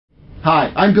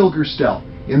Hi, I'm Bill Gurstelle.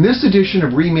 In this edition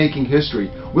of Remaking History,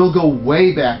 we'll go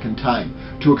way back in time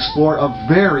to explore a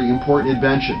very important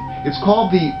invention. It's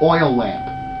called the oil lamp.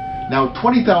 Now,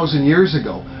 20,000 years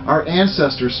ago, our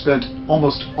ancestors spent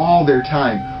almost all their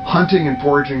time hunting and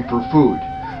foraging for food.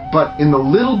 But in the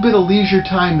little bit of leisure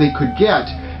time they could get,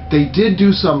 they did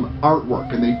do some artwork,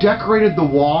 and they decorated the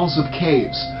walls of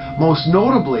caves, most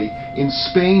notably in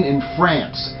Spain and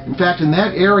France. In fact, in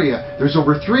that area, there's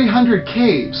over 300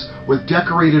 caves with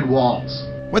decorated walls.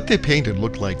 What they painted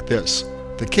looked like this.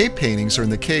 The cave paintings are in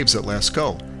the caves at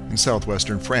Lascaux in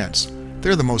southwestern France.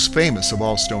 They're the most famous of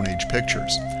all Stone Age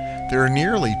pictures. There are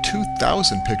nearly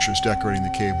 2,000 pictures decorating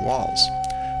the cave walls.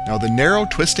 Now, the narrow,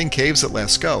 twisting caves at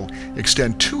Lascaux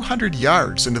extend 200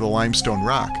 yards into the limestone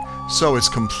rock, so it's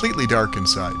completely dark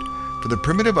inside. For the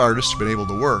primitive artist to be able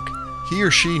to work, he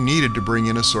or she needed to bring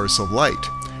in a source of light.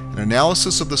 An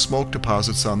analysis of the smoke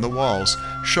deposits on the walls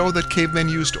show that cavemen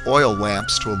used oil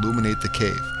lamps to illuminate the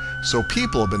cave. So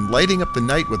people have been lighting up the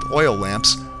night with oil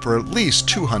lamps for at least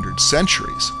 200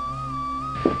 centuries.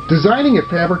 Designing and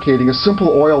fabricating a simple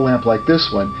oil lamp like this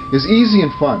one is easy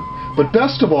and fun. But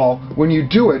best of all, when you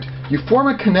do it, you form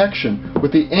a connection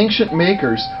with the ancient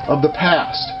makers of the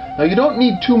past. Now, you don't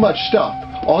need too much stuff.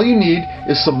 All you need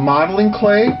is some modeling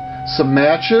clay, some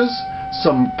matches,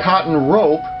 some cotton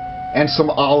rope, and some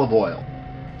olive oil.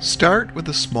 Start with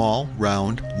a small,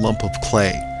 round lump of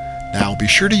clay. Now, be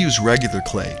sure to use regular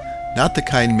clay, not the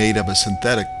kind made of a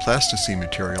synthetic plasticine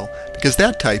material, because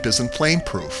that type isn't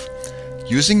flame-proof.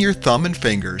 Using your thumb and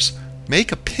fingers,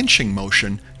 make a pinching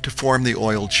motion to form the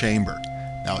oil chamber.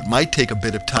 Now, it might take a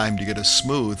bit of time to get a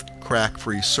smooth,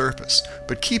 crack-free surface,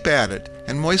 but keep at it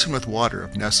and moisten with water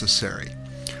if necessary.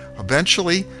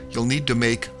 Eventually, you'll need to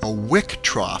make a wick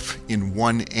trough in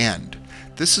one end.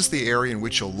 This is the area in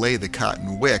which you'll lay the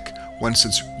cotton wick once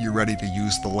you're ready to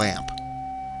use the lamp.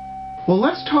 Well,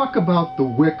 let's talk about the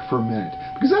wick for a minute,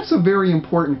 because that's a very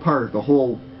important part of the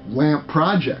whole lamp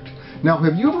project. Now,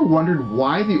 have you ever wondered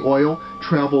why the oil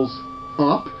travels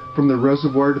up from the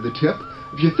reservoir to the tip?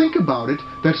 If you think about it,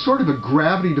 that's sort of a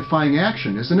gravity-defying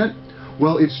action, isn't it?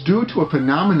 Well, it's due to a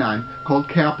phenomenon called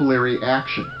capillary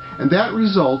action, and that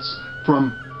results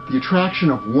from the attraction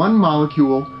of one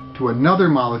molecule to another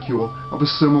molecule of a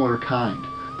similar kind.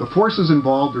 The forces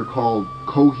involved are called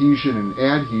cohesion and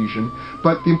adhesion,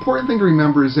 but the important thing to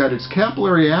remember is that it's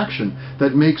capillary action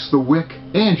that makes the wick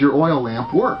and your oil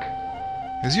lamp work.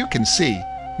 As you can see,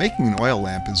 making an oil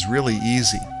lamp is really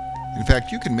easy. In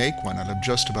fact, you can make one out of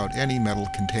just about any metal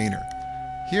container.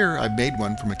 Here, I've made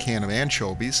one from a can of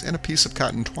anchovies and a piece of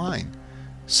cotton twine.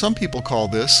 Some people call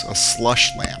this a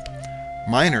slush lamp.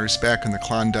 Miners back in the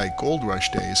Klondike Gold Rush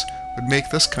days would make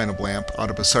this kind of lamp out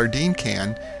of a sardine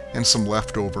can and some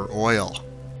leftover oil.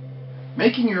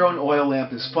 Making your own oil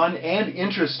lamp is fun and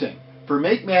interesting. For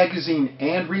Make Magazine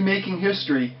and Remaking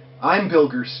History, I'm Bill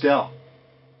Gurstelle.